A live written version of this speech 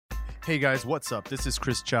Hey guys, what's up? This is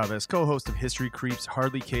Chris Chavez, co-host of History Creeps,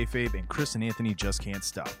 Hardly Kayfabe, and Chris and Anthony Just Can't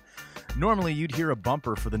Stop. Normally, you'd hear a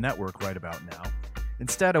bumper for the network right about now.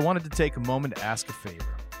 Instead, I wanted to take a moment to ask a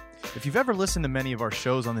favor. If you've ever listened to many of our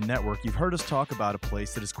shows on the network, you've heard us talk about a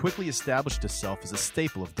place that has quickly established itself as a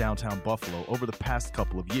staple of downtown Buffalo over the past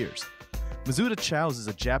couple of years. Mizuta Chow's is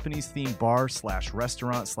a Japanese-themed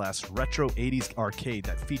bar/restaurant/retro 80s arcade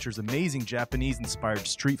that features amazing Japanese-inspired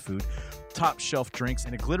street food, top-shelf drinks,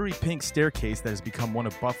 and a glittery pink staircase that has become one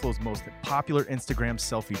of Buffalo's most popular Instagram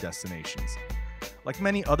selfie destinations. Like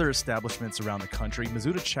many other establishments around the country,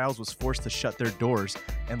 Mizuta Chow's was forced to shut their doors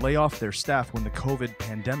and lay off their staff when the COVID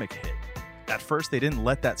pandemic hit. At first, they didn't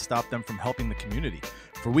let that stop them from helping the community.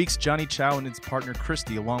 For weeks, Johnny Chow and his partner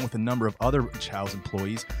Christy, along with a number of other Chow's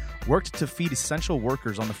employees, worked to feed essential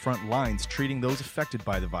workers on the front lines, treating those affected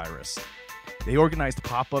by the virus. They organized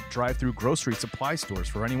pop-up drive-through grocery supply stores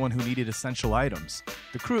for anyone who needed essential items.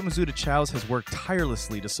 The crew at Mizuta Chow's has worked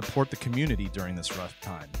tirelessly to support the community during this rough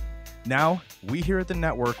time. Now, we here at the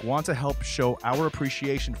network want to help show our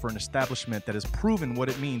appreciation for an establishment that has proven what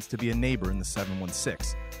it means to be a neighbor in the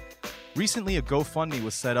 716. Recently, a GoFundMe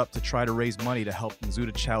was set up to try to raise money to help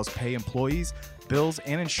Mizuta Chow's pay employees, bills,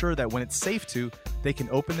 and ensure that when it's safe to, they can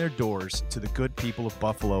open their doors to the good people of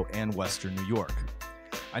Buffalo and Western New York.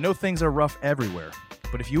 I know things are rough everywhere,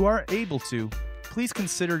 but if you are able to, please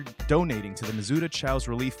consider donating to the Mizuta Chow's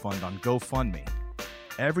Relief Fund on GoFundMe.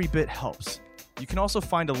 Every bit helps. You can also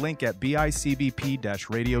find a link at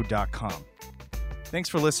bicbp-radio.com. Thanks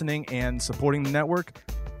for listening and supporting the network.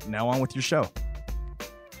 Now on with your show.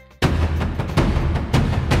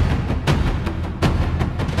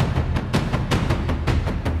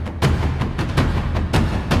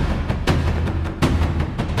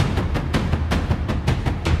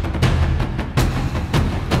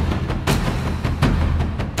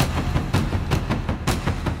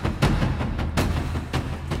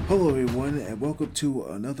 Hello everyone, and welcome to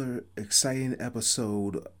another exciting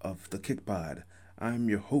episode of the Kickpod. I'm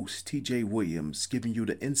your host, TJ Williams, giving you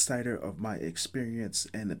the insider of my experience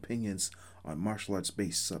and opinions on martial arts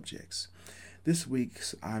based subjects. This week,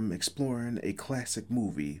 I'm exploring a classic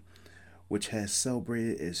movie which has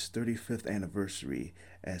celebrated its 35th anniversary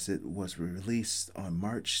as it was released on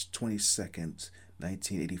March 22nd,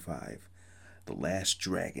 1985, The Last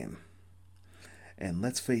Dragon. And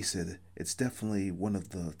let's face it, it's definitely one of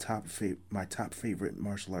the my top favorite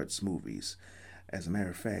martial arts movies. As a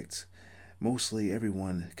matter of fact, mostly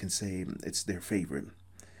everyone can say it's their favorite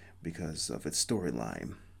because of its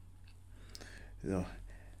storyline. You know,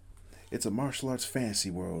 it's a martial arts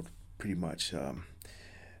fantasy world, pretty much.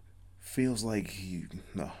 Feels like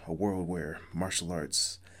a world where martial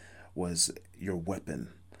arts was your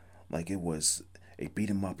weapon, like it was a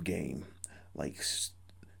beat 'em up game, like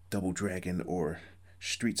Double Dragon or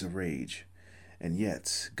Streets of Rage, and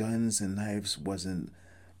yet guns and knives wasn't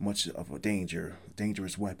much of a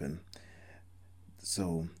dangerous weapon.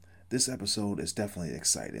 So this episode is definitely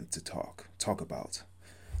exciting to talk about.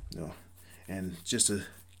 And just to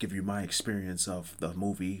give you my experience of the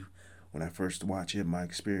movie when I first watched it, my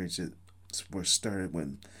experience was started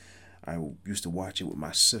when I used to watch it with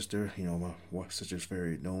my sister. My sister's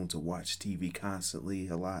very known to watch TV constantly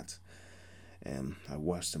a lot. And I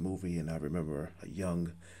watched the movie, and I remember a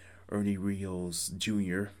young Ernie Rios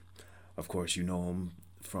Jr. Of course, you know him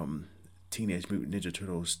from Teenage Mutant Ninja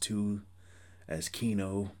Turtles 2 as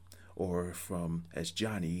Kino, or as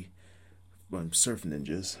Johnny from Surf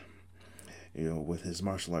Ninjas. With his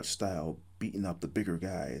martial arts style, beating up the bigger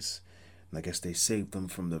guys. And I guess they saved them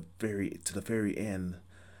from the very end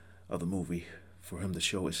of the movie for him to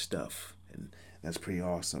show his stuff, and that's pretty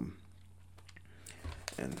awesome.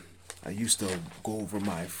 And I used to go over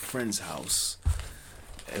my friend's house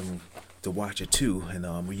and to watch it too,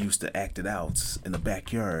 and we used to act it out in the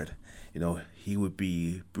backyard. He would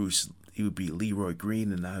be Leroy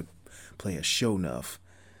Green, and I'd play a Shonuff.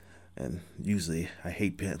 And usually, I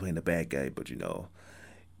hate playing the bad guy, but it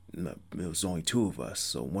was only two of us,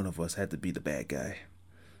 so one of us had to be the bad guy.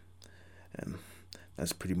 And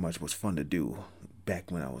that's pretty much what's fun to do back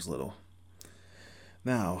when I was little.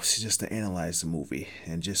 Now, just to analyze the movie,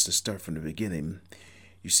 and just to start from the beginning,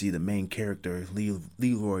 you see the main character,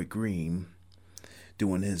 Leroy Green,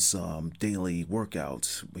 doing his daily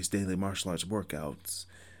workouts, his daily martial arts workouts,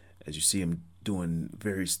 as you see him doing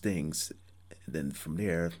various things. And then from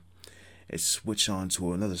there, it switched on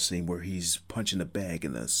to another scene where he's punching a bag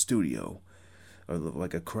in a studio, or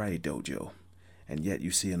like a karate dojo. And yet you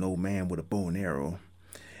see an old man with a bow and arrow,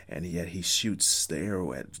 and yet he shoots the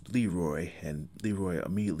arrow at Leroy, and Leroy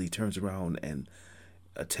immediately turns around and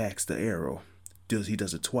attacks the arrow. He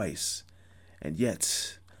does it twice, and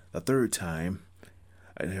yet The third time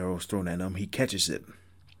an arrow is thrown at him, he catches it.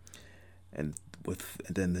 And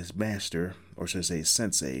then his master, or should I say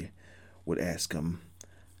sensei, would ask him,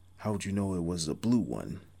 "How would you know it was a blue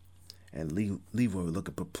one?" And Leroy would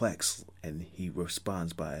look perplexed, and he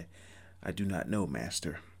responds by, "I do not know,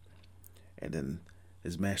 master." And then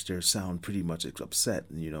his master sound pretty much upset.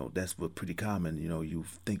 That's what pretty common. You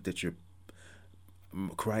think that your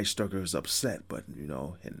karate instructor is upset, but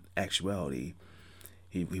in actuality,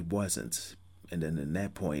 he wasn't. And then in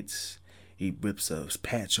that point, he rips a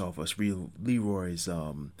patch off of Leroy's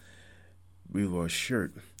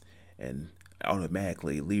shirt, and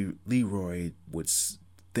automatically Leroy would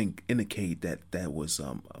indicate that was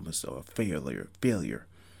a failure,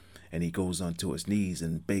 and he goes onto his knees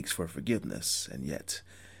and begs for forgiveness, and yet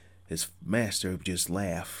his master just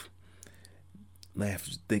laughs,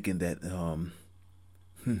 thinking that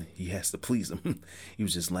he has to please him. He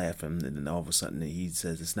was just laughing, and then all of a sudden he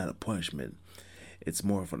says it's not a punishment, it's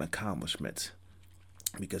more of an accomplishment,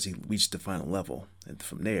 because he reached the final level. And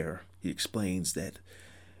from there he explains that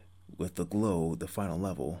with the glow, the final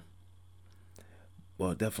level,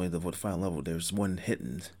 well, definitely the final level, there's one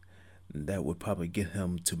hidden, and that would probably get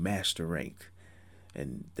him to master rank,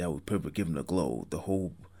 and that would probably give him the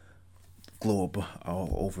whole glow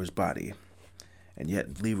all over his body. And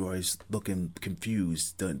yet Leroy's looking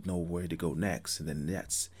confused, doesn't know where to go next.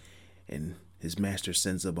 And his master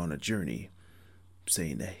sends him on a journey,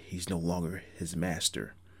 saying that he's no longer his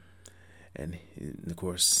master. And of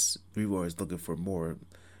course, Leroy is looking for more,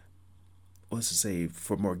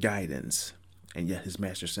 for more guidance. And yet his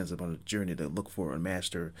master sends him on a journey to look for a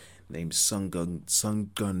master named Sungun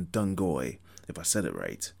Dungoy, if I said it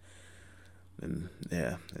right. And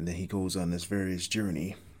then he goes on this various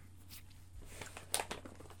journey.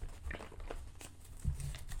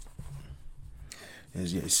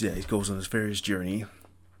 He goes on this various journey,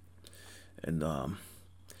 and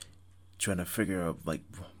trying to figure out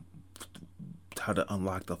how to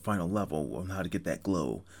unlock the final level and how to get that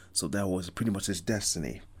glow. So that was pretty much his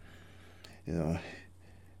destiny.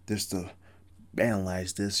 Just to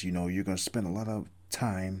analyze this, you're going to spend a lot of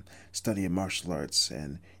time studying martial arts,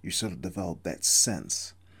 and you sort of develop that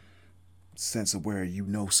sense of where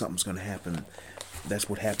something's going to happen. That's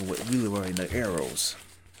what happened with Leroy and the arrows.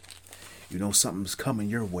 Something's coming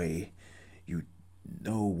your way. You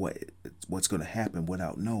know what's going to happen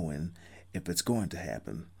without knowing if it's going to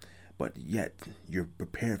happen, but yet you're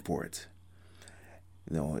prepared for it.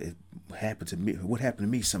 It happened to me. What happened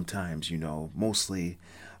to me sometimes, mostly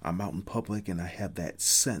I'm out in public and I have that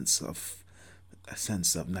sense of,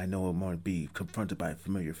 and I know I'm going to be confronted by a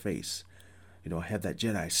familiar face. I have that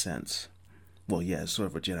Jedi sense. Well, yeah, it's sort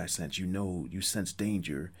of a Jedi sense. You sense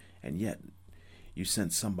danger, and yet you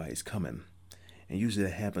sense somebody's coming. And usually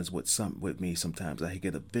that happens with me sometimes. I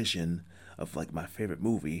get a vision of my favorite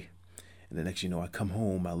movie, and the next I come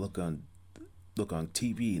home, I look on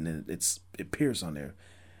TV, and then it appears on there.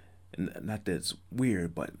 And not that it's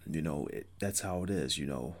weird, but that's how it is.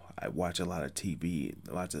 I watch a lot of TV,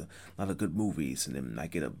 a lot of good movies, and then I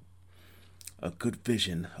get a good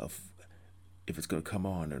vision of if it's going to come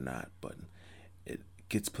on or not. But it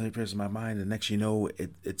gets played in my mind, and next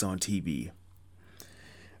it's on TV.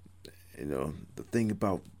 The thing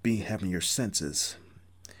about having your senses,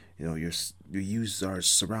 you use our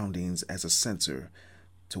surroundings as a sensor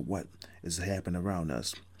to what is happening around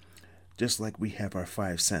us. Just like we have our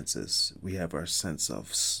five senses, we have our sense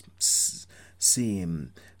of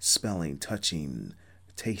seeing, smelling, touching,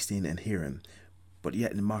 tasting, and hearing. But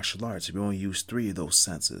yet in martial arts, we only use 3 of those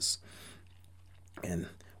senses, and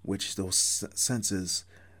which those senses,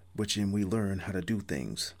 which we learn how to do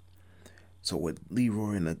things. So with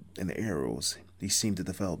Leroy and the arrows, he seemed to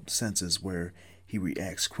develop senses where he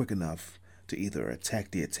reacts quick enough to either attack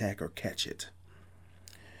the attack or catch it.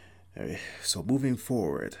 So moving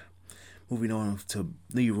on to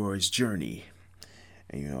Leroy's journey.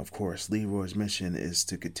 And of course, Leroy's mission is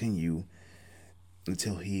to continue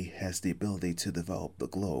until he has the ability to develop the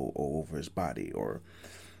glow all over his body, or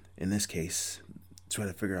in this case, try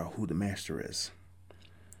to figure out who the master is.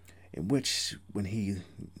 In which, when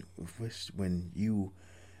you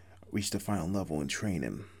reach the final level in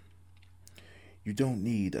training, you don't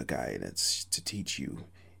need a guidance to teach you.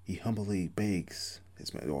 He humbly begs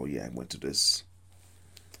his man. Oh yeah, I went to this.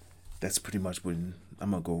 That's pretty much when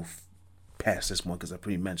I'm gonna go past this one because I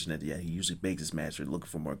pretty mentioned it. Yeah, he usually begs his master looking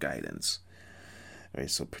for more guidance. All right,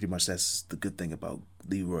 so pretty much that's the good thing about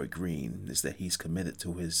Leroy Green, is that he's committed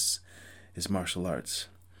to his martial arts.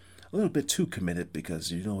 A little bit too committed,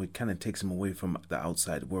 because it kind of takes him away from the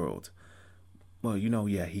outside world. Well,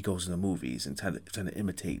 he goes in the movies and trying to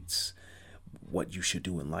imitate what you should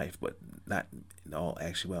do in life, but not in all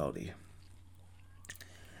actuality.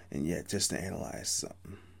 And yet, just to analyze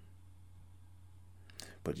something.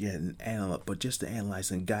 But just to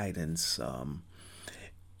analyze and guidance,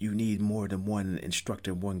 you need more than one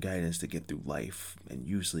instructor, one guidance to get through life. And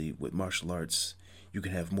usually with martial arts, you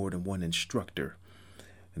can have more than one instructor.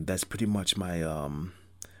 And that's pretty much my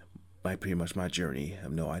journey.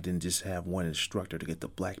 I didn't just have one instructor to get the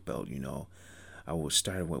black belt. I was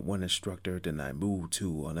started with one instructor, then I moved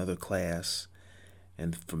to another class,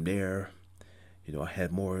 and from there, I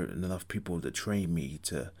had more than enough people to train me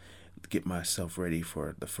to get myself ready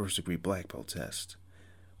for the first degree black belt test,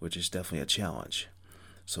 which is definitely a challenge.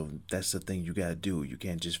 So that's the thing you gotta do. You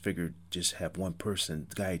can't just have one person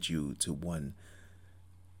guide you to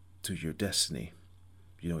your destiny.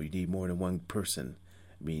 You need more than one person.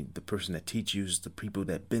 The person that teaches you is the people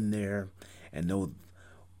that been there and know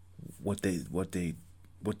what they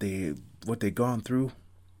gone through.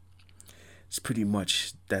 It's pretty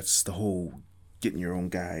much, that's the whole getting your own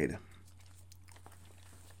guide.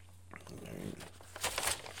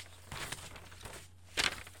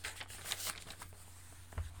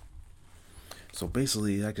 So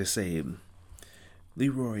basically, like I say,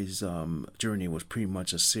 Leroy's journey was pretty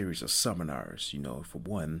much a series of seminars. For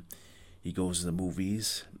one, he goes to the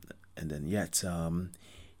movies, and then yet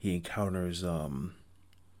he encounters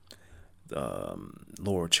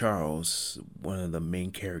Laura Charles, one of the main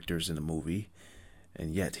characters in the movie,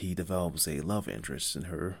 and yet he develops a love interest in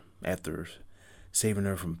her after saving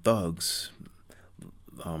her from thugs,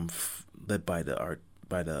 led by the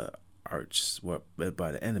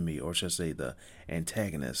enemy, or should I say the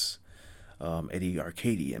antagonist, Eddie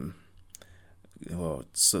Arcadian,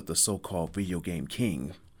 the so-called video game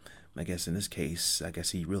king. I guess in this case,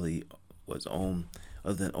 he really was other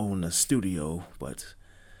than own a studio, but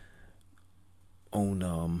own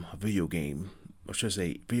a video game, or should I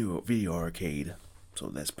say video arcade. So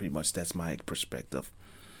that's my perspective.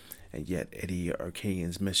 And yet Eddie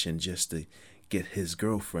Arcadian's mission just to get his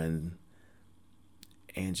girlfriend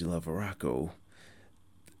Angela Varaco,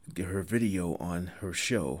 get her video on her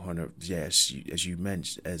show, as you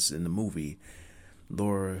mentioned, as in the movie,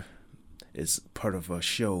 Laura is part of a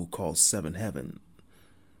show called Seven Heaven.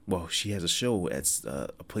 Well, she has a show at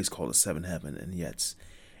a place called the Seven Heaven, and yet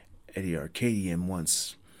Eddie Arcadian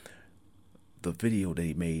wants the video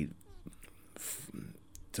they made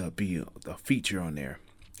to be a feature on there,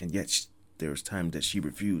 and yet there was time that she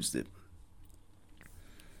refused it,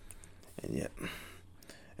 and yet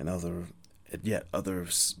other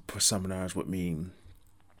seminars would mean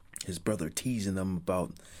his brother teasing him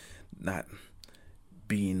about not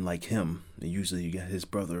being like him. And usually you got his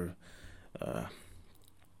brother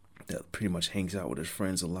that pretty much hangs out with his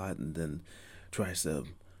friends a lot and then tries to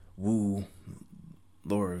woo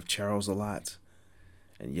Laura Charles a lot,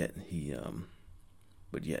 and yet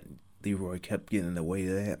Leroy kept getting in the way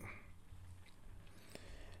of that.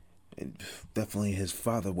 And definitely his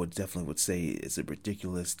father would say it's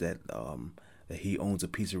ridiculous that he owns a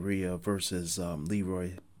pizzeria versus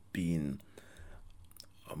Leroy being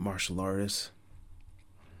a martial artist.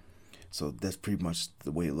 So that's pretty much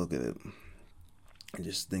the way to look at it. And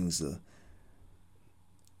just things,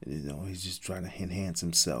 he's just trying to enhance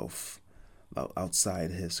himself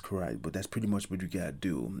outside his karate. But that's pretty much what you gotta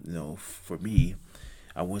do. For me,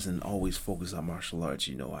 I wasn't always focused on martial arts.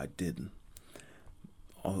 I did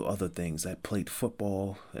all other things. I played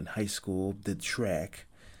football in high school, did track.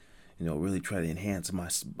 Really try to enhance my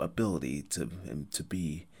ability to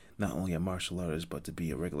be not only a martial artist but to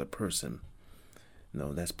be a regular person.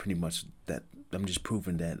 That's pretty much that. I'm just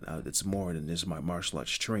proving that it's more than just my martial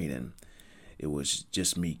arts training. It was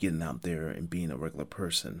just me getting out there and being a regular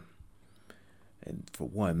person. And for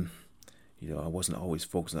one, I wasn't always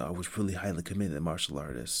focused on. I was really highly committed martial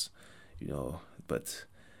artist, but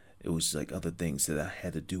it was like other things that I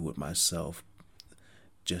had to do with myself,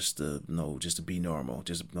 just to be normal,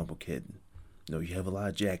 just a normal kid. You have a lot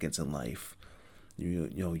of jackets in life.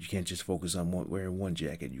 You can't just focus on wearing one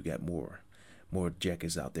jacket. You got more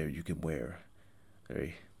jackets out there you can wear.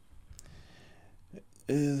 Right?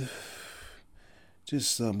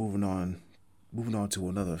 Just moving on to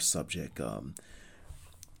another subject.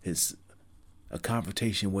 A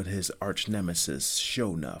confrontation with his arch nemesis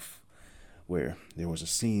Shonuff, where there was a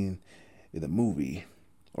scene in the movie,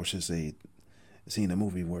 or should I say, a scene in the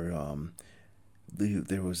movie where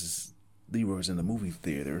Leroy was in the movie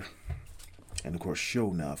theater, and of course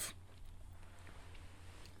Shonuff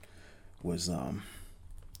was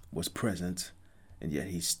present, and yet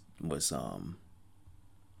he was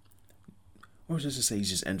or just to say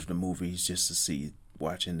he entered the movie just to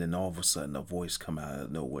watch, and then all of a sudden a voice come out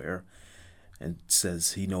of nowhere, and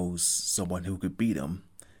says he knows someone who could beat him.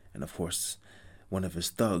 And of course, one of his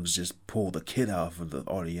thugs just pulled the kid out of the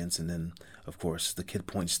audience, and then, of course, the kid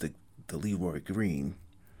points to Leroy Green.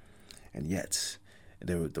 And yet,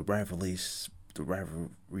 the rivalry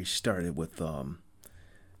started with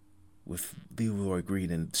Leroy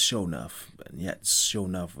Green and Sho'nuff, and yet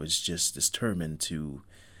Sho'nuff was just determined to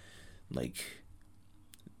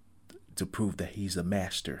prove that he's a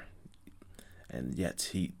master, and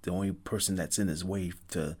yet the only person that's in his way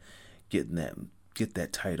to get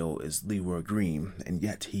that title is Leroy Green, and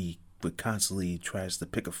yet he would constantly tries to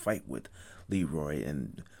pick a fight with Leroy,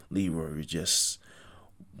 and Leroy just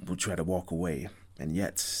would try to walk away. And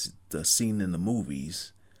yet the scene in the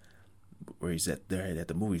movies where he's at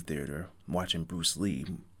the movie theater watching Bruce Lee,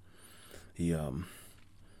 he had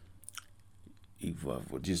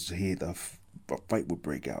a fight would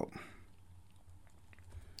break out.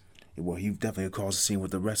 Well, he definitely caused a scene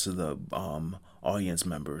with the rest of the audience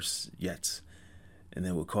members, and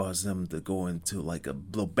it would cause them to go into like a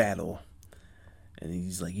little battle. And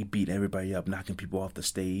he beat everybody up, knocking people off the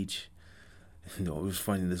stage. It was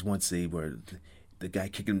funny in this one scene where the guy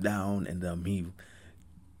kicked him down, and he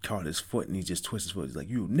caught his foot, and he just twisted his foot. He's like,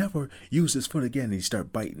 "You never use this foot again." And he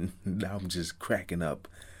started biting. Now I'm just cracking up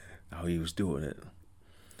how he was doing it.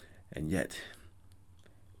 And yet,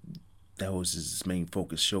 that was his main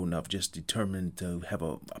focus. Sho'nuff just determined to have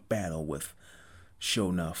a battle with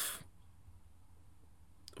Sho'nuff,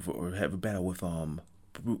 or have a battle with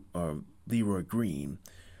Leroy Green,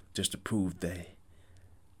 just to prove that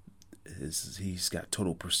he's got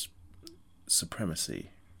total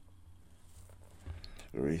supremacy.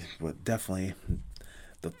 But definitely,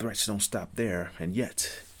 the threats don't stop there, and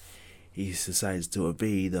yet he decides to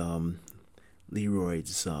evade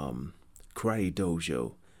Leroy's karate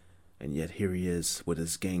dojo, and yet here he is with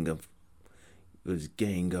his gang of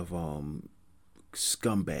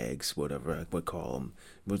scumbags, whatever I would call them.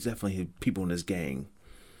 It was definitely people in his gang.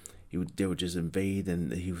 They would just invade,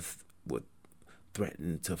 and he would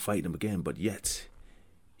threaten to fight him again, but yet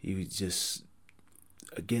he would just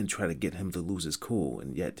again try to get him to lose his cool,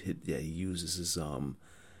 and yet he uses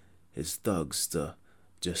his thugs to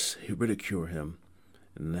just ridicule him.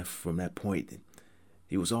 And from that point,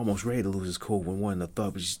 he was almost ready to lose his cool when one of the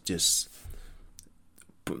thugs just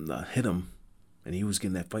hit him, and he was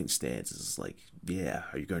getting that fighting stance. It's like, yeah,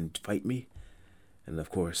 are you going to fight me? And of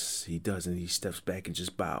course he doesn't. He steps back and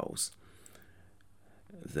just bows.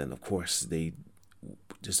 Then of course they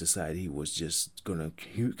just decided he was just going to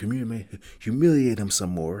humiliate him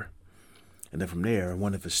some more. And then from there,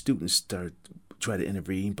 one of his students tried to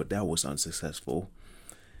intervene, but that was unsuccessful.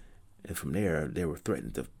 And from there, they were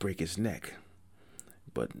threatened to break his neck.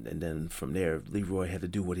 And then from there, Leroy had to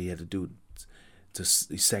do what he had to do.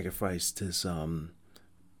 He sacrificed his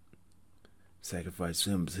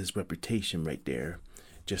reputation right there,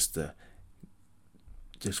 just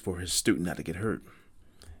for his student not to get hurt,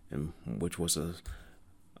 and which was a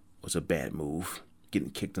bad move,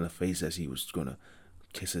 getting kicked in the face as he was gonna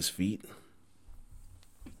kiss his feet.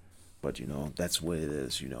 But that's what it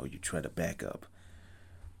is. You try to back up,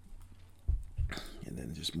 and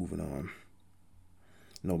then just moving on.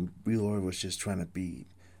 Leroy was just trying to be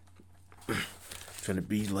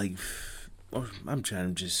like, or I'm trying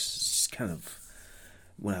to just kind of,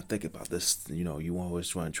 when I think about this, you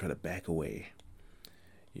always want to try to back away.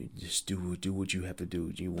 You just do what you have to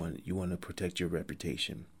do. You want to protect your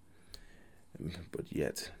reputation, but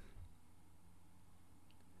yet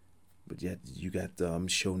you got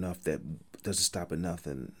Sho'nuff that doesn't stop at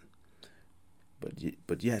nothing.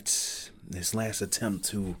 But yet his last attempt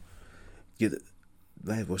to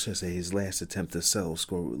his last attempt to settle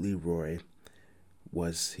score with Leroy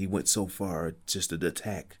was he went so far just to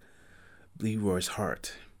attack Leroy's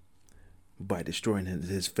heart by destroying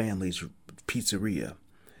his family's pizzeria,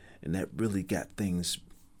 and that really got things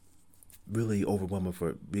really overwhelming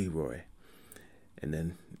for Leroy. And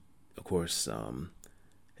then, of course,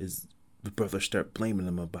 his brother started blaming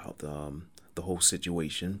him about the whole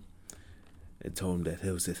situation, and told him that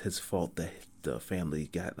it was his fault that the family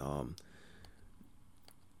got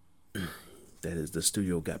the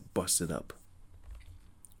studio got busted up.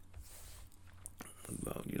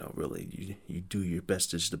 Well, really, you do your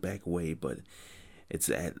best just to back away, but it's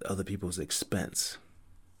at other people's expense.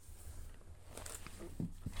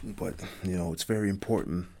 But it's very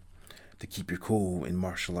important to keep your cool in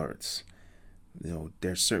martial arts.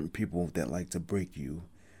 There's certain people that like to break you,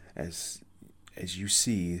 as you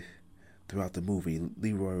see throughout the movie.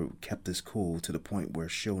 Leroy kept his cool to the point where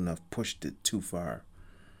Sho'nuff pushed it too far.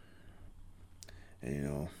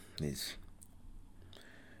 And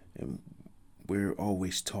we're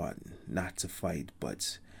always taught not to fight,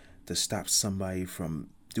 but to stop somebody from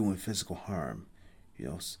doing physical harm. You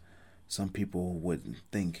know, some people would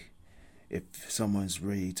think if someone's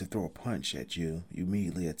ready to throw a punch at you, you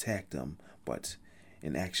immediately attack them. But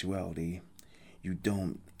in actuality, you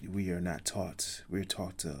don't. We are not taught. We're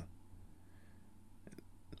taught to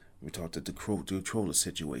control the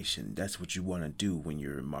situation. That's what you want to do when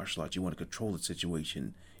you're in martial arts. You want to control the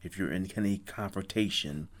situation. If you're in any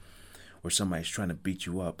confrontation where somebody's trying to beat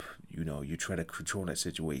you up, you try to control that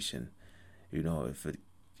situation. If it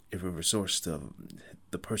resorts to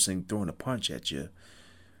the person throwing a punch at you,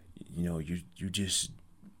 you just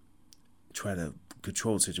try to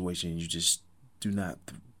control the situation. You just do not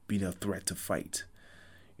be a threat to fight.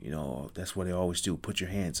 That's what they always do. Put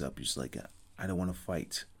your hands up. You're just like, I don't want to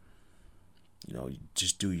fight.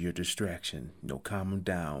 Just do your distraction. Calm them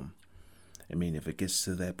down. I mean, if it gets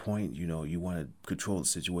to that point, you want to control the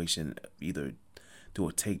situation. Either do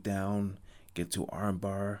a takedown, get to an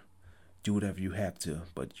armbar, do whatever you have to.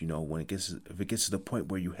 But if it gets to the point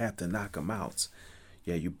where you have to knock them out,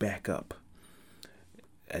 you back up,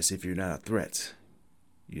 as if you're not a threat.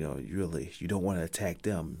 You don't want to attack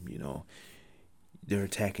them. They're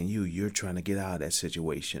attacking you. You're trying to get out of that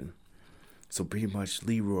situation. So pretty much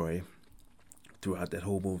Leroy, throughout that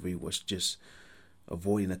whole movie, was just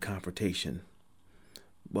avoiding a confrontation.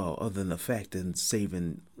 Well, other than the fact that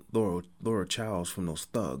saving Laura Childs from those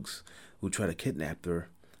thugs who try to kidnap her.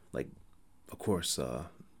 Like, of course,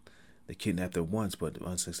 they kidnapped her once, but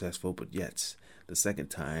unsuccessful. But yet, the second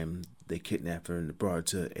time, they kidnapped her and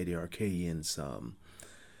brought her to Eddie Arcadian's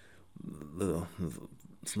little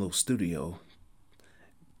studio.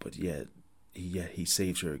 But yet he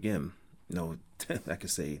saves her again. I could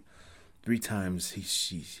say 3 times he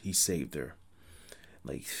saved her.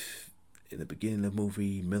 Like in the beginning of the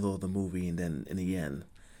movie, middle of the movie, and then in the end.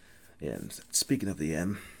 And speaking of the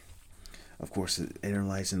end, of course, it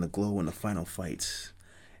analyzing the glow in the final fight.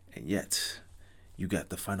 And yet, you got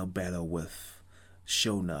the final battle with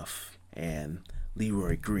Shonuff and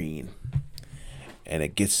Leroy Green. And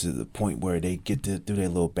it gets to the point where they get to do their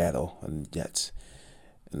little battle. And yet,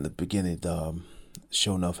 in the beginning,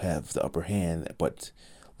 Shonuff have the upper hand, but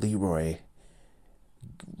Leroy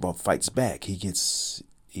fights back.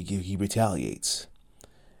 He retaliates.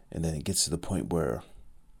 And then it gets to the point where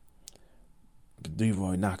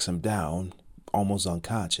Leroy knocks him down, almost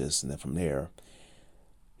unconscious, and then from there,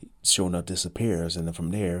 Shonuff disappears, and then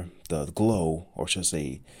from there, the glow, or should I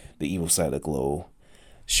say, the evil side of the glow,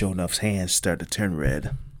 Shonuff's hands start to turn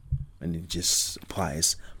red, and he just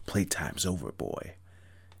applies, "Playtime's over, boy."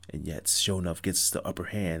 And yet, Shonuff gets the upper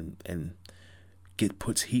hand and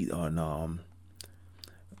puts heat on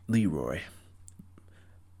Leroy,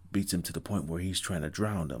 beats him to the point where he's trying to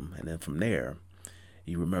drown him, and then from there,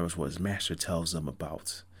 he remembers what his master tells him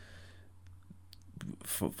about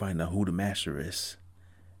finding out who the master is.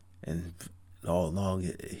 And all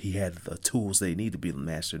along, he had the tools they need to be the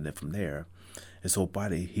master. And then from there, his whole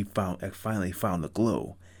body, he finally found the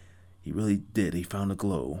glow. He really did. He found the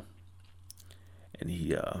glow. And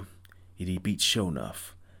he beat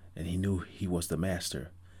Shonuff. And he knew he was the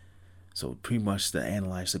master. So pretty much to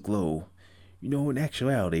analyze the glow, in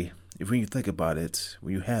actuality, when you think about it,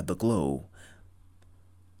 when you have the glow,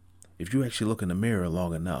 if you actually look in the mirror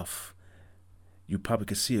long enough, you probably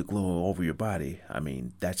could see a glow all over your body. I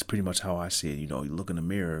mean, that's pretty much how I see it. You look in the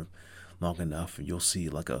mirror long enough and you'll see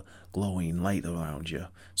like a glowing light around you.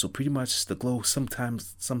 So pretty much the glow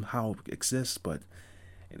somehow exists, but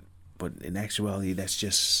in actuality, that's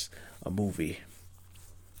just a movie.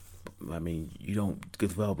 I mean, you don't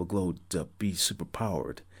develop a glow to be super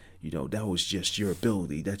powered. That was just your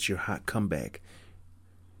ability. That's your hot comeback.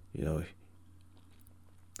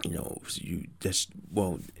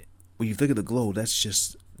 When you think of the glow, that's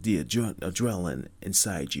just the adrenaline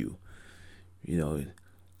inside you. The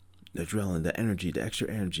adrenaline, the energy, the extra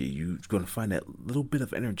energy. You're going to find that little bit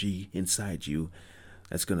of energy inside you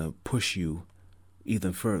that's going to push you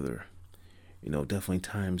even further. Definitely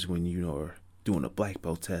times when you're doing a black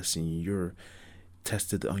belt test and you're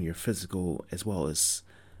tested on your physical as well as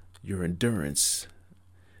your endurance,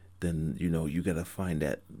 then, you got to find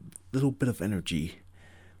that little bit of energy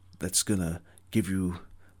that's going to give you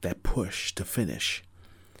that push to finish.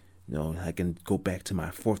 I can go back to my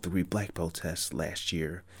 4th degree black belt test last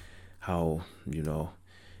year. How, you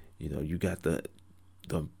got the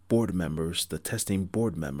board members, the testing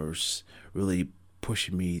board members really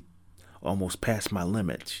pushing me almost past my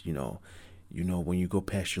limit. When you go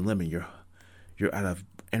past your limit, you're out of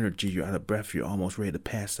energy, you're out of breath, you're almost ready to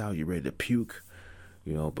pass out, you're ready to puke.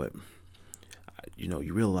 But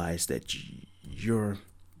you realize that you're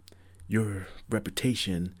your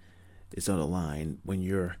reputation is on the line when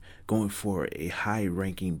you're going for a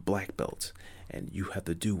high-ranking black belt, and you have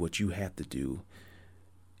to do what you have to do,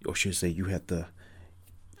 or should I say, you have to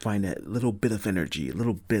find that little bit of energy,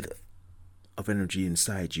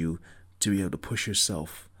 inside you to be able to push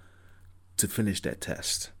yourself to finish that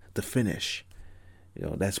test, to finish.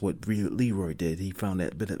 That's what Leroy did. He found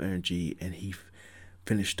that bit of energy, and he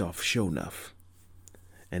finished off Sho'nuff.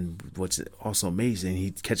 And what's also amazing,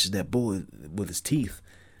 he catches that bullet with his teeth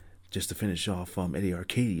just to finish off Eddie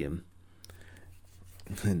Arcadian.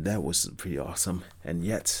 And that was pretty awesome. And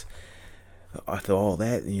yet, after all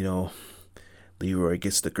that, Leroy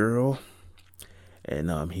gets the girl,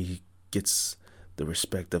 and he gets the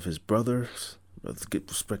respect of his brothers,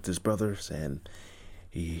 and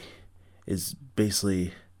he is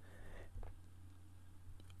basically,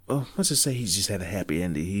 well, let's just say he's just had a happy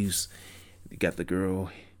ending. He got the girl,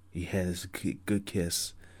 he had his good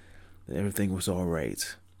kiss, and everything was all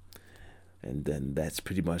right. And then that's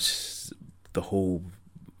pretty much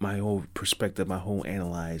my whole perspective, my whole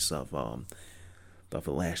analyze of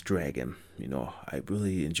The Last Dragon. I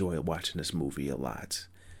really enjoy watching this movie a lot,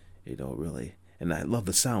 really. And I love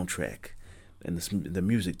the soundtrack and the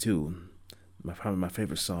music too. Probably my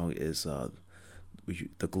favorite song is The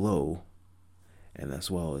Glow, and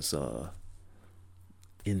as well as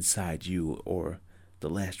Inside You, or The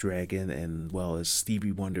Last Dragon, and well as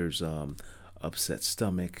Stevie Wonder's Upset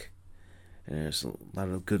Stomach. And there's a lot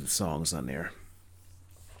of good songs on there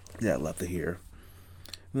that I love to hear.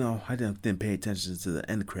 I didn't pay attention to the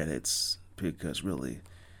end credits because really,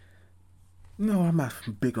 I'm not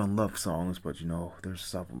big on love songs, but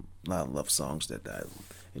there's a lot of love songs that I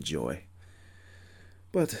enjoy.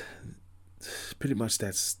 But pretty much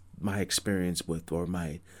that's my experience with, or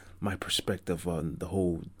my perspective on the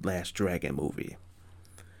whole Last Dragon movie.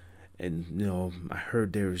 And I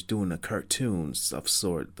heard they was doing a cartoons of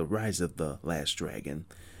sort, The Rise of the Last Dragon.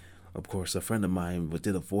 Of course, a friend of mine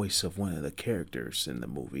did a voice of one of the characters in the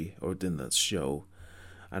movie, or in the show.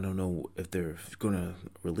 I don't know if they're gonna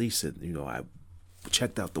release it. I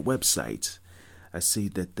checked out the website. I see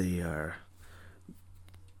that they are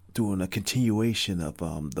doing a continuation of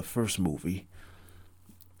the first movie,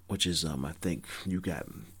 which is I think you got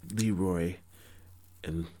Leroy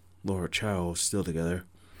and Laura Charles still together,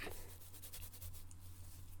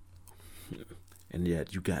 and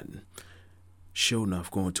yet you got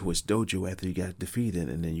Sho'nuff going to his dojo after he got defeated,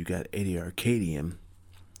 and then you got Eddie Arcadian.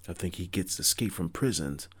 I think he gets escaped from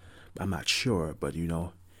prison. I'm not sure, but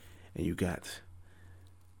and you got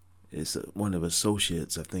one of his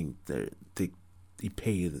associates. I think he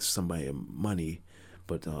paid somebody money,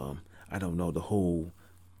 but I don't know the whole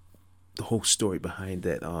story behind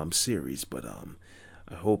that series. But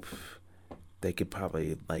I hope they could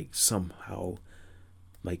probably somehow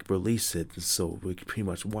release it so we can pretty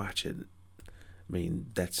much watch it. I mean,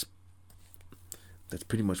 that's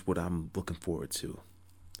pretty much what I'm looking forward to.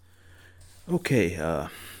 Okay,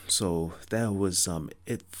 so that was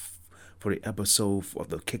it for the episode of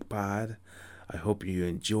the Kick Pod. I hope you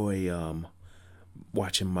enjoy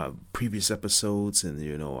watching my previous episodes,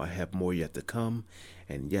 and I have more yet to come.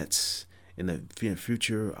 And yet, in the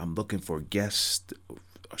future, I'm looking for guests,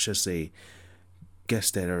 I should say,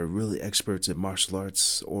 guests that are really experts in martial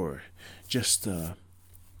arts, or just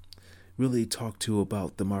really talk to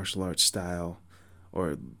about the martial arts style,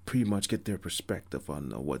 or pretty much get their perspective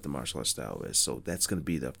on what the martial arts style is. So that's going to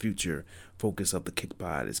be the future focus of the Kick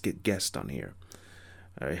Pod, is get guests on here.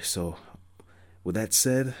 All right, so with that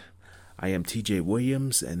said, I am TJ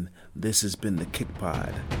Williams, and this has been the Kick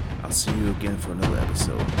Pod. I'll see you again for another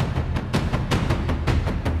episode.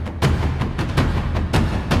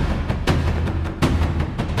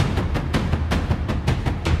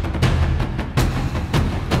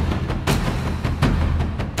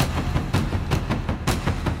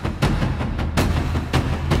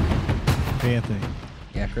 Hey, Anthony.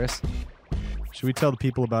 Yeah, Chris? Should we tell the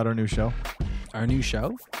people about our new show? Our new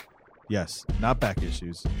show? Yes, not Back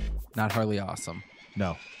Issues. Not Hardly Awesome.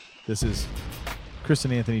 No, this is Chris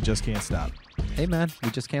and Anthony Just Can't Stop. Hey, man, we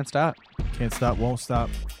just can't stop. Can't stop, won't stop.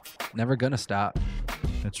 Never gonna stop.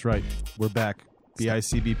 That's right. We're back.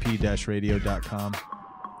 BICBP-radio.com.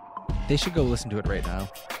 They should go listen to it right now.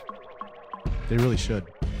 They really should.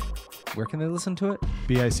 Where can they listen to it?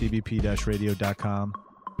 BICBP-radio.com.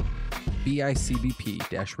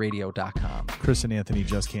 BICBP-radio.com. Chris and Anthony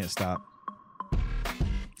Just Can't Stop.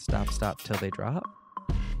 Stop till they drop?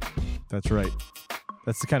 That's right.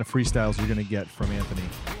 That's the kind of freestyles you're going to get from Anthony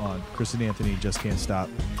on Chris and Anthony Just Can't Stop.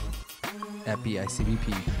 At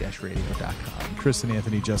BICBP-radio.com. Chris and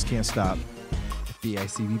Anthony Just Can't Stop. At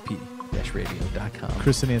BICBP radio.com.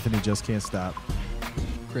 Chris and Anthony just can't stop.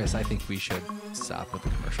 Chris, I think we should stop with the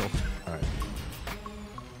commercial.